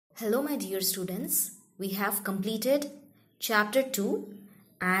Hello my dear students, we have completed chapter 2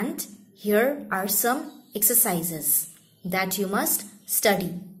 and here are some exercises that you must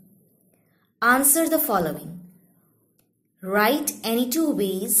study. Answer the following. Write any two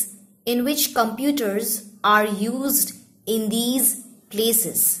ways in which computers are used in these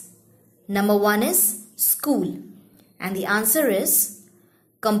places. Number 1 is school and the answer is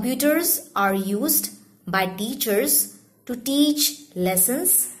computers are used by teachers to teach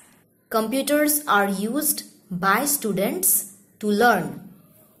lessons. Computers are used by students to learn.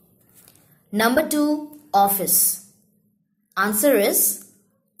 Number 2, office. Answer is,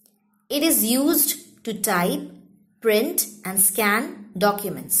 it is used to type, print and scan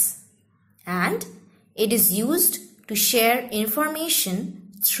documents. And it is used to share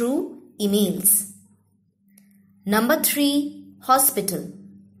information through emails. Number 3, hospital.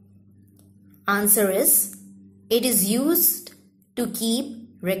 Answer is, it is used to keep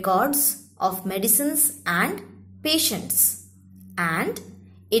records of medicines and patients, and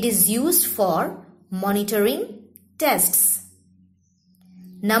it is used for monitoring tests.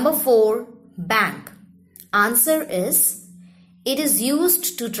 Number 4, bank. Answer is, it is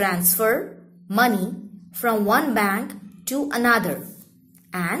used to transfer money from one bank to another,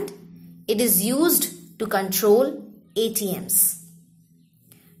 and it is used to control ATMs.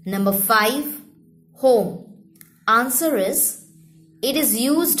 Number 5, home. Answer is, it is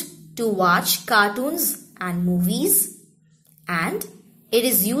used to watch cartoons and movies, and it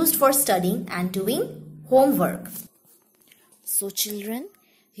is used for studying and doing homework. So children,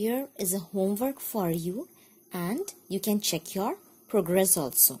 here is a homework for you and you can check your progress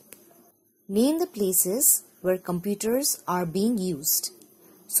also. Name the places where computers are being used.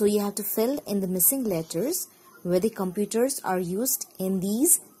 So you have to fill in the missing letters where the computers are used in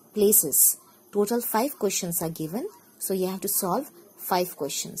these places. Total 5 questions are given, so you have to solve 5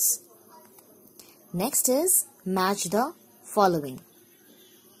 questions. Next is match the following.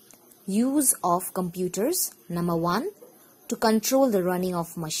 Use of computers. Number 1, to control the running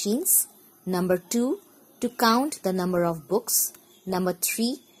of machines. Number 2, to count the number of books. Number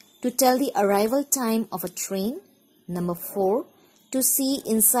 3, to tell the arrival time of a train. Number 4, to see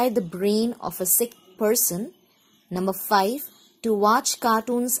inside the brain of a sick person. Number 5, to watch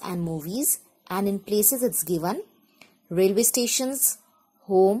cartoons and movies, and in places it's given railway stations,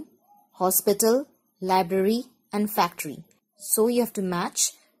 home, hospital, library and factory. So you have to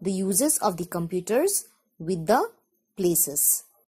match the uses of the computers with the places.